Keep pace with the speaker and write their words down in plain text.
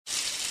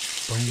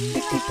You're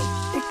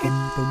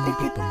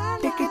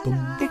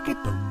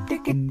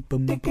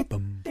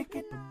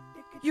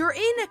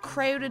in a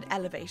crowded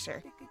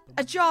elevator,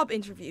 a job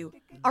interview,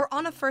 or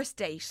on a first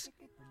date,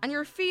 and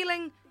you're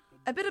feeling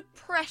a bit of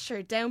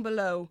pressure down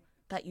below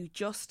that you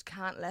just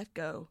can't let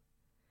go.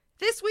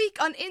 This week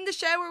on In the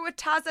Shower with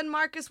Taz and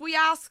Marcus, we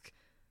ask,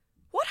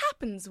 what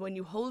happens when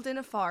you hold in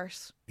a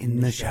fart? In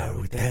the shower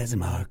with Taz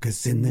and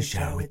Marcus, in the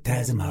shower with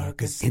Taz and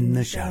Marcus, in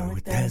the shower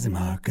with Taz and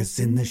Marcus,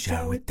 in the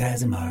shower with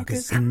Taz and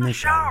Marcus, in the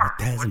shower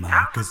with Taz and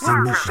Marcus,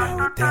 in the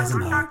shower with Taz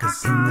and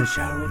Marcus, in the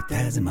shower with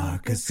Taz and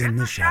Marcus, in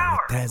the shower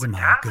with Taz and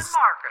Marcus.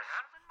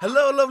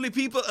 Hello, lovely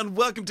people, and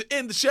welcome to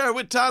In the Shower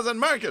with Taz and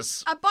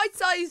Marcus. A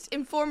bite-sized,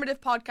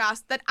 informative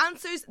podcast that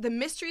answers the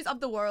mysteries of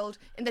the world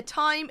in the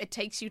time it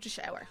takes you to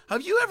shower.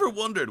 Have you ever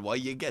wondered why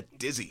you get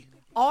dizzy?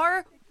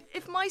 Or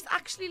if mice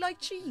actually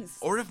like cheese.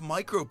 Or if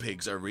micro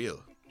pigs are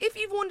real? If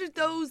you've wondered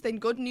those, then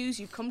good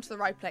news, you've come to the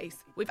right place.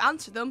 We've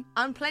answered them,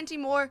 and plenty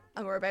more,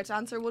 and we're about to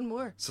answer one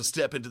more. So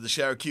step into the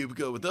shower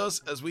cubicle with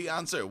us as we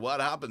answer what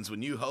happens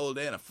when you hold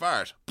in a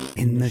fart.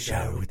 In the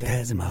shower with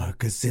Taz and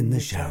Marcus, in the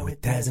shower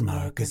with Taz and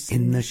Marcus,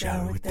 in the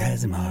shower with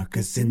Taz and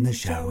Marcus, in the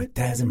shower with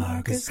Taz and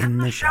Marcus,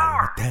 in the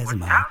shower with Taz and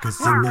Marcus,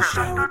 in the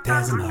shower with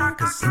Taz and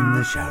Marcus, in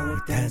the shower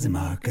with Taz and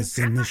Marcus,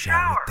 in the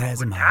shower with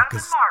Taz and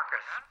Marcus.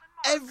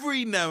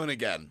 Every now and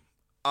again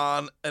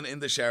on an In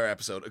the Shower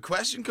episode, a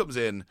question comes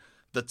in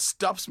that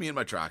stops me in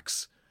my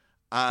tracks,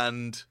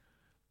 and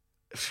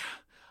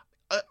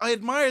I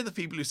admire the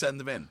people who send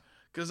them in,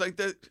 because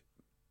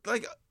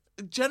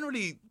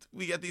generally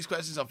we get these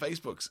questions on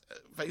Facebook,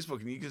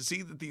 and you can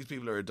see that these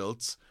people are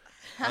adults,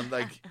 and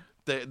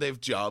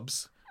they've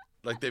jobs,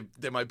 like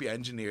they might be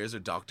engineers or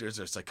doctors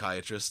or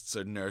psychiatrists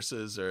or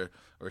nurses or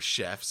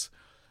chefs,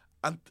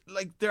 and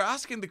like they're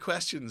asking the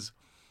questions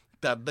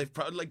that they've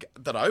probably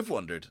that I've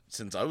wondered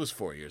since I was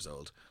 4 years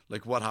old.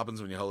 Like, what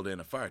happens when you hold in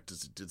a fart?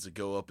 Does it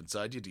go up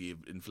inside you? Do you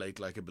inflate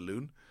like a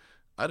balloon?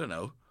 I don't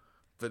know,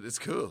 but it's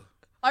cool.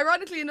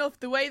 Ironically enough,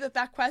 the way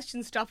that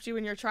question stopped you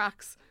in your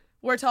tracks,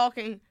 we're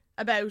talking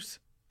about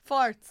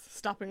farts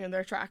stopping in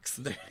their tracks.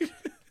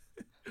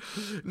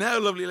 Now,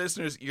 lovely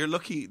listeners, you're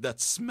lucky that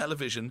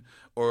Smell-O-Vision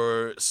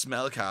or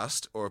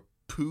Smellcast or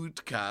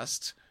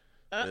Poodcast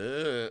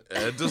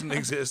doesn't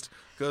exist,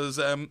 because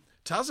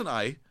Taz and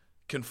I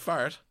can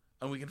fart.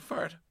 And we can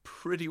fart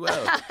pretty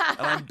well. And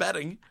I'm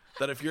betting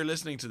that if you're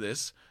listening to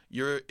this,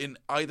 you're in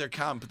either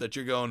camp, that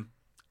you're going,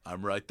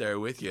 I'm right there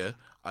with you.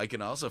 I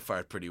can also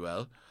fart pretty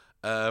well.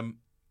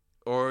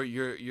 Or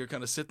you're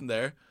kind of sitting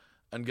there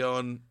and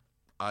going,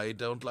 I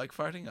don't like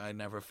farting. I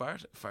never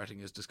fart.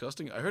 Farting is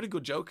disgusting. I heard a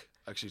good joke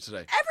actually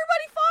today.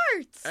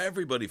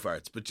 Everybody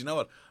farts. But you know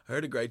what? I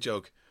heard a great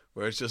joke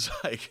where it's just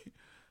like,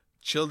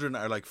 children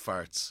are like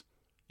farts.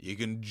 You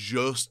can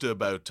just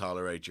about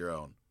tolerate your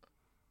own.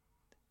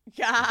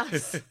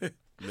 Yes.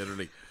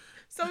 Literally.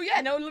 So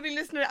yeah, no, lovely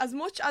listener, as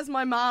much as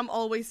my mom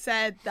always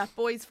said that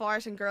boys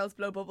fart and girls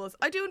blow bubbles,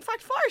 I do in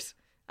fact fart.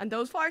 And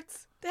those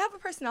farts, they have a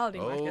personality,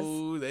 Marcus.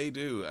 Oh, they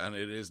do. And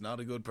it is not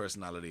a good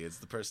personality. It's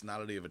the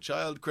personality of a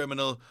child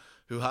criminal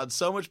who had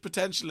so much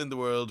potential in the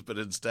world, but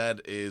instead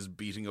is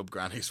beating up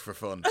grannies for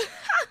fun.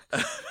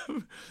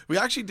 We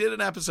actually did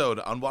an episode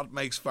on what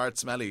makes farts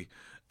smelly.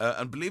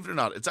 And believe it or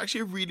not, it's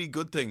actually a really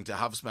good thing to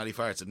have smelly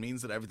farts. It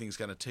means that everything's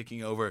kind of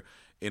ticking over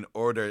in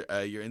order.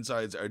 Your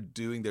insides are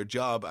doing their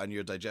job and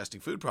you're digesting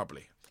food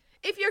properly.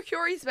 If you're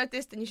curious about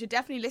this, then you should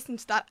definitely listen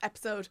to that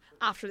episode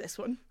after this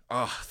one.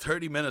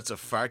 30 minutes of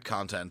fart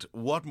content.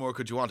 What more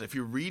could you want? If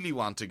you really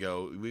want to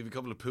go, we have a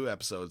couple of poo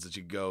episodes that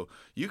you go.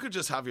 You could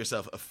just have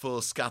yourself a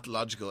full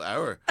scatological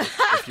hour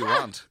if you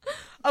want.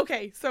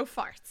 Okay, so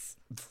farts.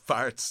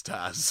 Farts,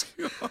 Taz.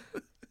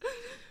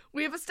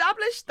 We have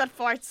established that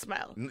farts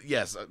smell.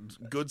 Yes,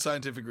 good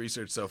scientific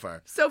research so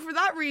far. So for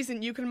that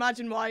reason, you can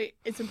imagine why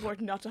it's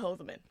important not to hold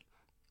them in.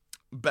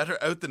 Better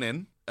out than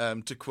in,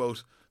 to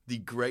quote the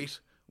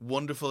great,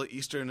 wonderful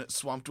Eastern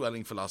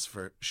swamp-dwelling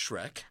philosopher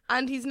Shrek.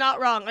 And he's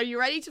not wrong. Are you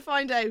ready to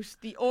find out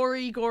the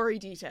gory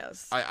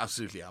details? I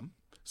absolutely am.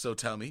 So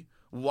tell me,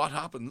 what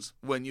happens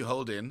when you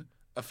hold in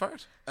a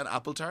fart? An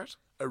apple tart?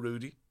 A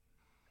Rudy?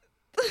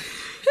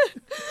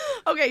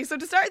 Okay, so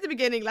to start at the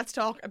beginning, let's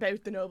talk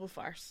about the Nobel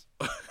fart.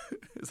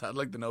 Is that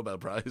like the Nobel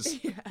Prize?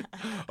 Yeah.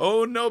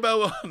 Oh,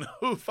 Nobel one,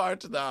 who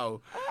fart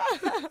thou?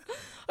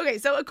 Okay,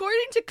 so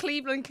according to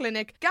Cleveland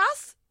Clinic,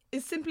 gas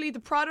is simply the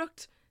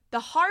product the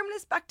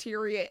harmless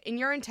bacteria in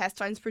your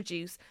intestines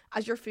produce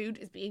as your food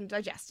is being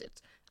digested.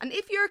 And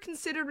if you're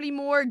considerably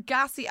more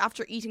gassy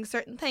after eating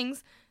certain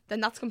things,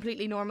 then that's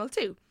completely normal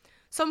too.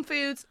 Some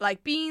foods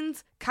like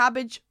beans,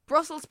 cabbage,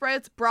 Brussels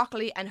sprouts,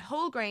 broccoli and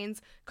whole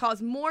grains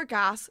cause more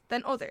gas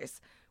than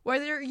others.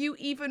 Whether you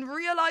even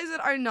realise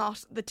it or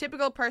not, the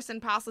typical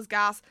person passes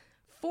gas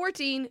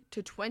 14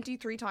 to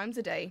 23 times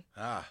a day.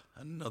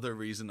 Another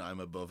reason I'm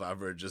above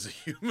average as a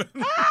human.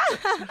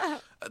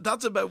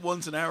 That's about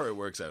once an hour it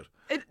works out.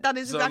 That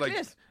is exactly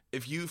it.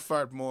 If you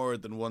fart more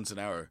than once an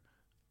hour,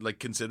 like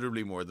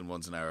considerably more than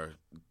once an hour,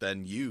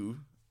 then you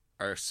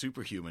are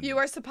superhuman. You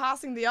are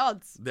surpassing the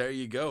odds. There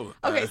you go.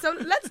 Okay, so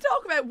let's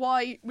talk about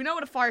why. We know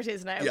what a fart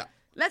is now. Yeah.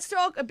 Let's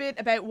talk a bit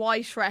about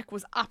why Shrek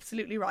was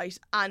absolutely right,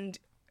 and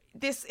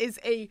this is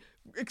a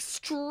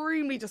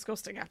extremely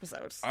disgusting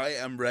episode. I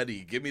am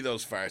ready. Give me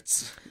those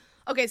farts.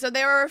 Okay, so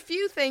there are a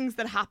few things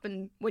that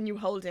happen when you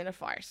hold in a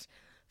fart.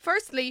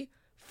 Firstly,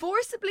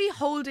 forcibly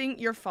holding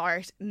your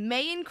fart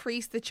may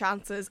increase the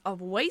chances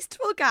of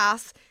wasteful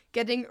gas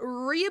getting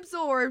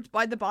reabsorbed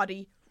by the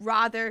body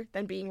rather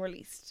than being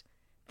released.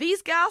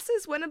 These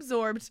gases, when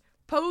absorbed,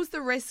 pose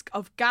the risk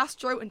of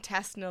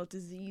gastrointestinal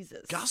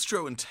diseases.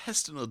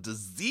 Gastrointestinal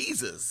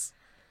diseases?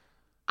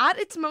 At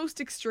its most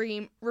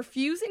extreme,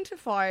 refusing to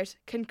fart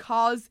can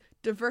cause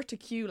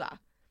diverticula,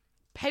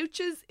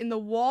 pouches in the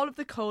wall of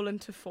the colon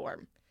to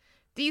form.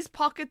 These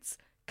pockets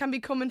can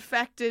become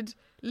infected,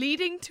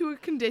 leading to a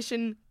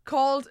condition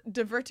called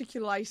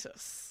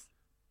diverticulitis.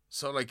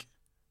 So, like,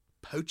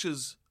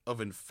 pouches of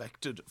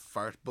infected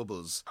fart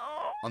bubbles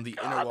on the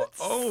God, inner wall. it's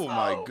Oh, so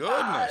my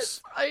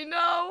goodness. bad. I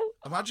know.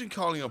 Imagine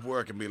calling up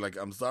work and be like,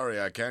 I'm sorry,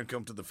 I can't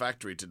come to the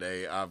factory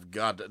today. I've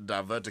got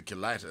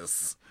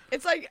diverticulitis.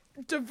 It's like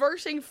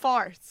diverting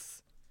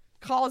farts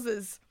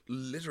causes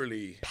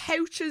Literally.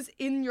 pouches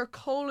in your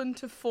colon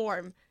to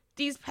form.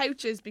 These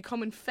pouches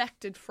become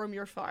infected from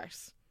your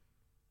fart.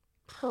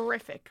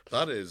 Horrific.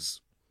 That is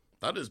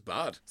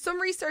bad.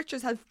 Some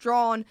researchers have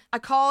drawn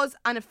a cause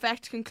and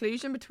effect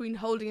conclusion between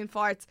holding in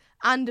farts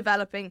and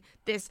developing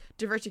this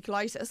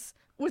diverticulitis.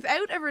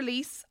 Without a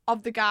release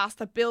of the gas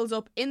that builds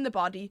up in the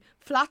body,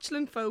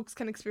 flatulent folks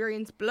can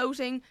experience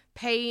bloating,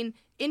 pain,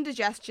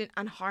 indigestion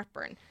and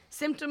heartburn.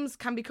 Symptoms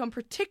can become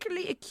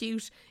particularly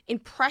acute in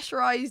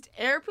pressurised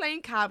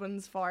airplane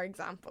cabins, for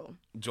example.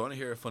 Do you want to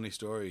hear a funny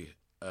story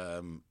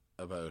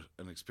about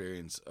an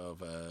experience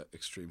of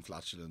extreme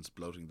flatulence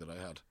bloating that I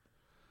had?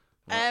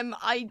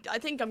 I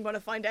think I'm going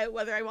to find out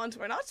whether I want to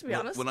or not, to be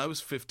honest. When I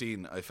was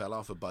 15, I fell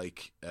off a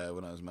bike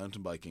when I was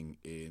mountain biking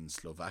in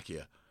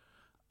Slovakia,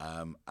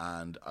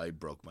 and I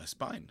broke my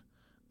spine.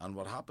 And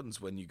what happens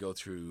when you go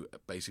through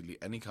basically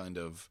any kind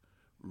of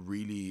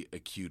really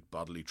acute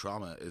bodily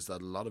trauma is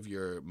that a lot of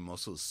your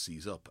muscles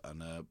seize up,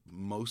 and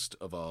most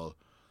of all,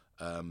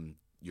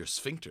 your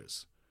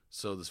sphincters.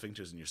 So the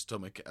sphincters in your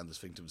stomach and the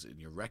sphincters in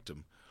your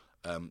rectum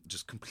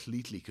just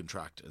completely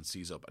contract and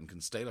seize up and can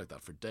stay like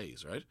that for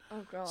days, right?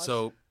 Oh, God.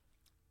 So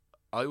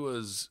I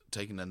was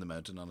taken down the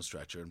mountain on a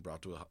stretcher and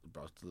brought to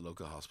the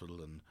local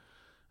hospital and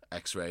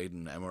x-rayed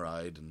and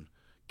MRI'd and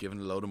given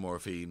a load of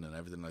morphine and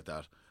everything like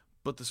that.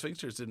 But the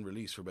sphincters didn't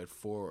release for about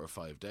 4 or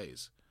 5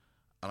 days.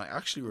 And I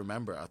actually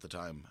remember at the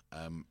time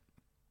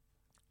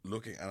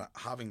looking and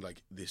having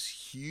like this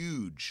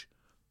huge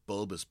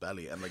bulbous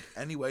belly, and like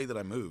any way that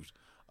I moved,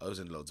 I was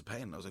in loads of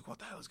pain. I was like, what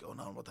the hell is going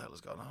on? What the hell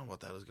is going on? What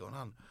the hell is going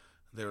on?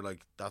 And they were like,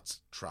 that's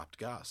trapped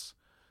gas.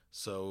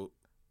 So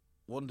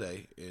one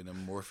day in a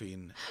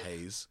morphine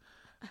haze,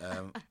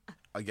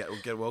 I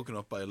get woken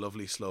up by a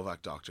lovely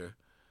Slovak doctor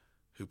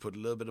who put a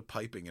little bit of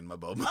piping in my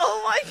bum.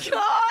 Oh my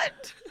God!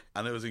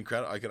 And it was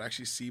incredible. I could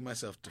actually see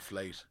myself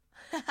deflate.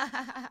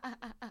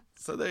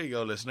 So there you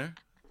go, listener.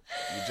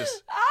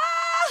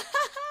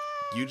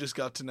 You just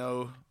got to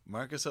know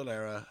Marcus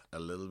O'Leary a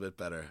little bit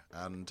better.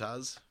 And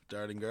Taz,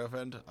 darling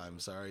girlfriend, I'm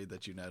sorry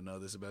that you now know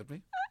this about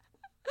me.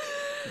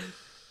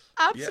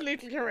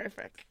 Absolutely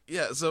horrific.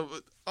 Yeah, so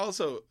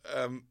also,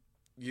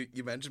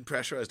 you mentioned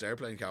pressurized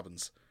airplane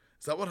cabins.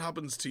 Is that what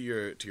happens to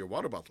your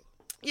water bottle?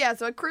 Yeah,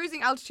 so at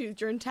cruising altitude,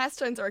 your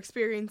intestines are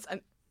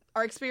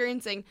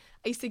experiencing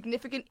a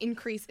significant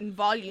increase in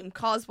volume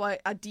caused by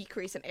a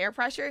decrease in air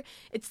pressure.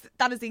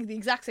 That is the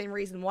exact same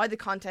reason why the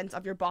contents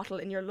of your bottle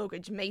in your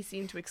luggage may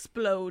seem to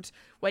explode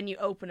when you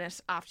open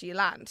it after you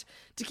land.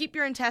 To keep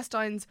your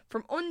intestines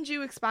from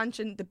undue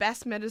expansion, the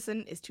best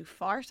medicine is to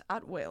fart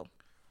at will.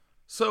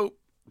 So,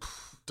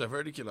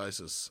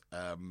 diverticulitis,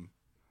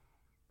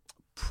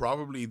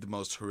 probably the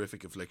most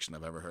horrific affliction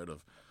I've ever heard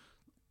of.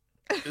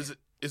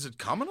 Is it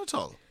common at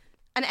all?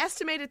 An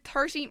estimated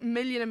 30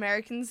 million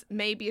Americans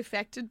may be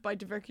affected by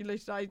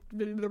diverticulitis,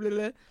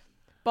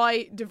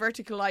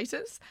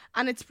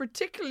 and it's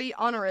particularly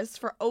onerous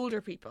for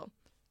older people.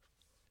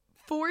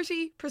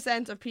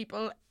 40% of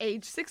people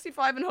aged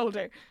 65 and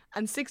older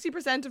and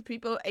 60% of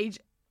people aged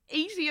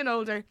 80 and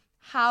older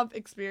have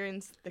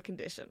experienced the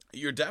condition.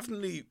 You're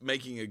definitely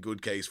making a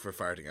good case for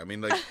farting. I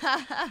mean, like,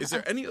 is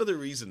there any other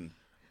reason?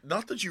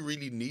 Not that you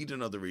really need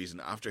another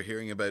reason after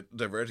hearing about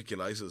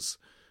diverticulitis,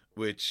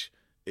 which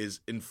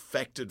is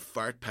infected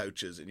fart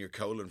pouches in your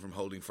colon from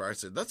holding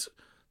farts in. That's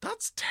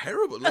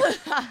terrible. Like,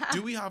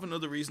 do we have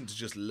another reason to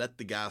just let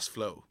the gas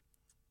flow?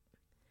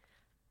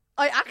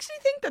 I actually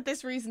think that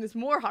this reason is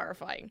more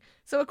horrifying.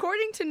 So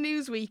according to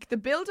Newsweek, the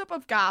buildup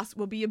of gas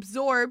will be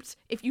absorbed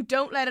if you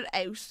don't let it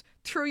out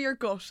through your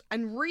gut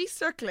and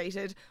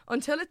recirculated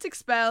until it's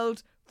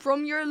expelled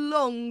from your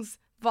lungs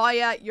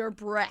via your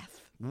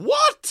breath.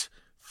 What?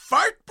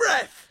 Fart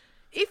breath?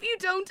 If you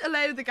don't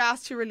allow the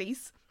gas to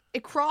release,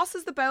 it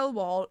crosses the bowel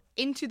wall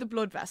into the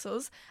blood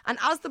vessels, and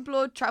as the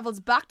blood travels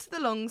back to the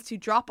lungs to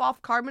drop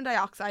off carbon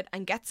dioxide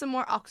and get some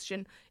more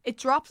oxygen, it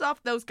drops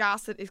off those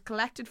gas that is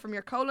collected from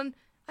your colon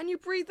and you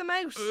breathe them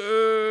out.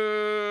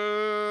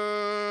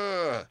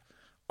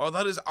 Oh,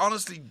 that is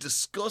honestly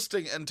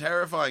disgusting and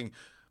terrifying.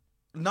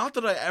 Not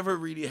that I ever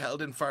really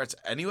held in farts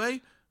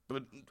anyway,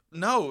 but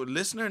no,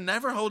 listener,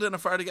 never hold in a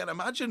fart again.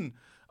 Imagine,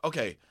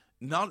 okay,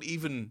 not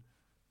even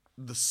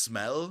the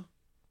smell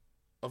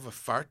of a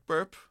fart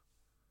burp.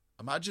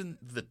 Imagine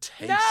the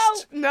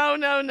taste. No.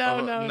 No. No,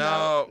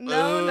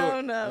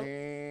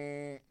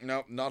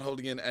 not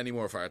holding in any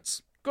more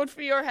farts. Good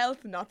for your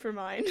health, not for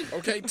mine.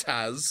 Okay,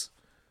 Taz.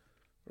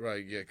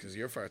 Right, yeah, because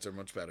your farts are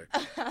much better.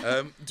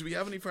 Do we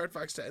have any fart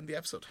facts to end the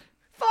episode?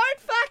 Fart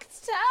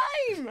facts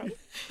time!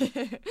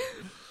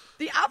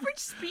 The average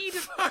speed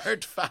of...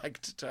 Fart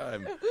fact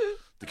time.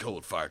 The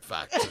cold fart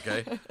facts,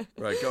 okay?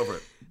 Right, go for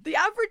it. The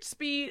average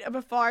speed of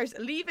a fart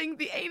leaving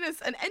the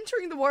anus and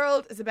entering the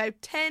world is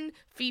about 10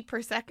 feet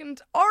per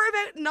second, or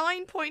about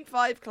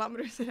 9.5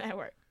 kilometres an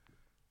hour.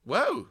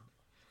 Wow.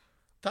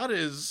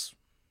 That's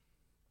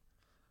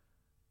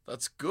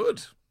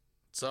good.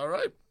 It's all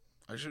right.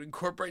 I should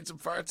incorporate some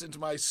farts into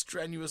my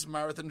strenuous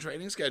marathon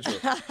training schedule.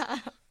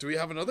 Do we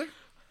have another?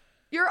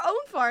 Your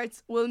own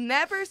farts will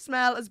never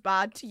smell as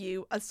bad to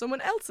you as someone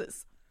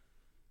else's.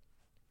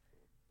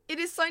 It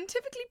is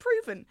scientifically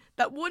proven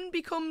that one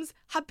becomes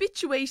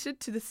habituated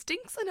to the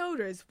stinks and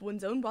odours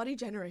one's own body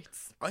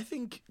generates. I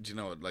think, do you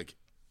know what, like,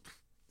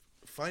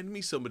 find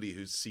me somebody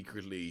who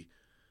secretly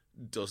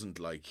doesn't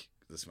like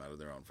the smell of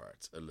their own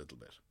farts a little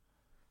bit.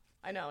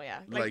 I know, yeah.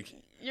 Like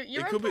you're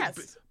it could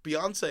impressed. be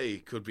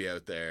Beyonce could be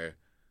out there,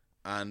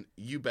 and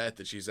you bet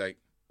that she's like,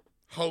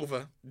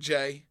 Hova,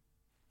 Jay,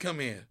 come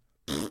here.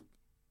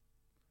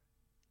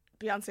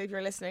 Beyonce, if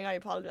you're listening, I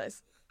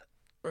apologise.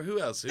 Or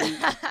who else?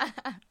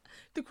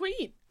 The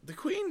Queen. The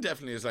Queen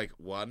definitely is like,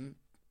 one,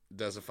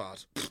 there's a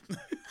fart.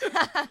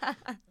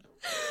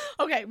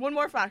 Okay, one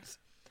more fact.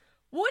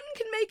 One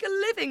can make a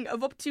living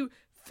of up to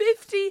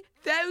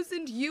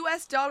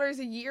 $50,000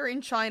 a year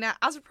in China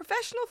as a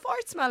professional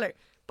fart smeller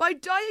by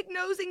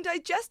diagnosing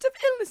digestive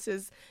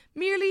illnesses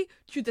merely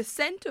through the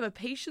scent of a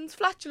patient's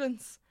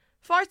flatulence.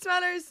 Fart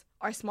smellers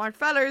are smart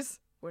fellers.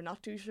 We're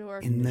not too sure.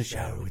 In the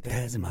shower with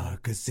Taz and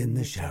Marcus, in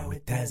the shower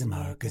with Taz and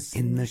Marcus,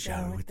 in the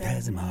shower with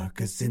Taz and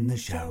Marcus, in the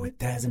shower with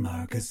Taz and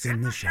Marcus,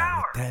 in the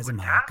shower with Taz and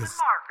Marcus.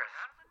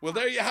 Well,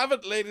 there you have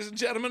it, ladies and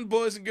gentlemen,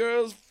 boys and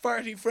girls,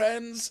 farty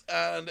friends,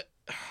 and,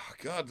 oh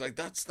God, like,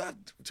 that's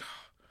that.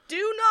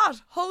 Do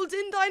not hold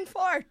in thine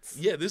farts.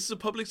 Yeah, this is a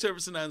public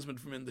service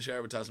announcement from In the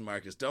Shower with Taz and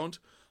Marcus. Don't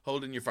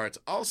hold in your farts.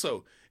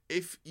 Also,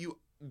 if you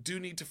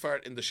do need to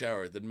fart in the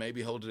shower, then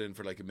maybe hold it in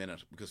for like a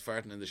minute, because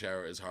farting in the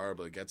shower is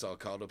horrible. It gets all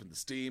caught up in the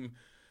steam.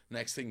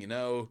 Next thing you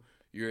know,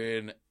 you're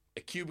in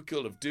a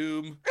cubicle of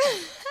doom.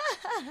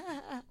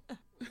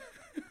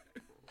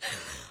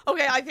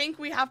 Okay, I think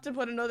we have to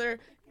put another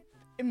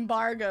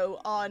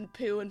embargo on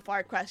poo and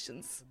fart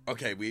questions.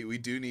 Okay, we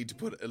do need to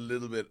put a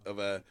little bit of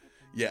a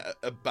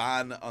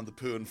ban on the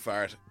poo and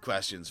fart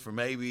questions for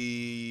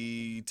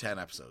maybe 10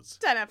 episodes.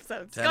 10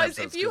 episodes. 10 Guys,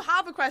 episodes, if you good.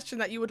 have a question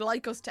that you would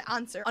like us to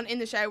answer on In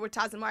the Shower with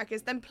Taz and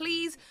Marcus, then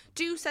please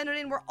do send it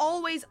in. We're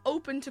always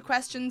open to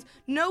questions.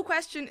 No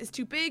question is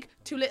too big,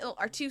 too little,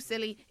 or too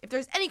silly. If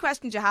there's any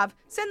questions you have,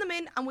 send them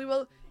in and we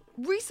will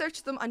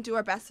research them and do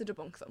our best to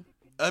debunk them.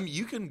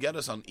 You can get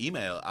us on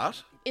email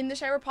at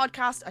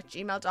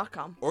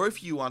intheshowerpodcast@gmail.com. or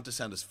if you want to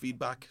send us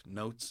feedback,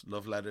 notes,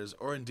 love letters,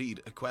 or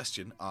indeed a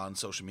question on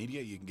social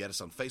media, you can get us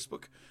on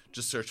Facebook.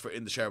 Just search for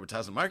In the Shower with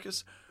Taz and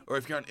Marcus. Or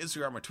if you're on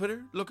Instagram or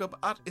Twitter, look up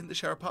at In the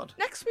Shower Pod.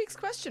 Next week's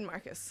question,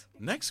 Marcus.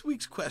 Next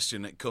week's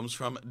question comes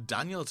from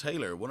Daniel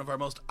Taylor, one of our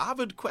most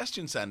avid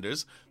question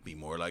senders. Be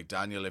more like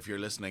Daniel if you're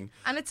listening.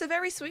 And it's a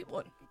very sweet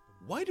one.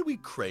 Why do we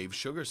crave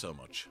sugar so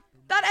much?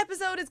 That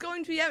episode is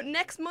going to be out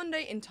next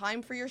Monday in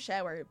time for your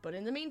shower. But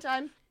in the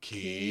meantime,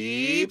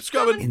 Keep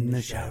scrubbing. In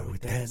the shower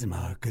with Taz and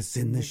Marcus,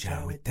 in the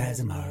shower with Taz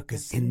and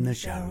Marcus, in the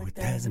shower with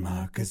Taz and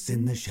Marcus,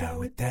 in the shower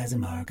with Taz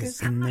and Marcus,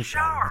 in the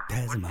shower with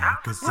Taz and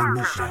Marcus, in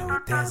the shower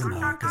with Taz and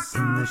Marcus,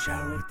 in the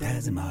shower with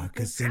Taz and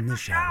Marcus, in the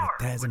shower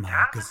with Taz and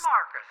Marcus.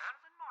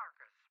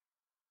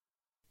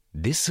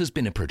 This has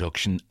been a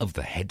production of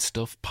the Head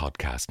Stuff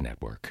Podcast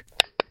Network.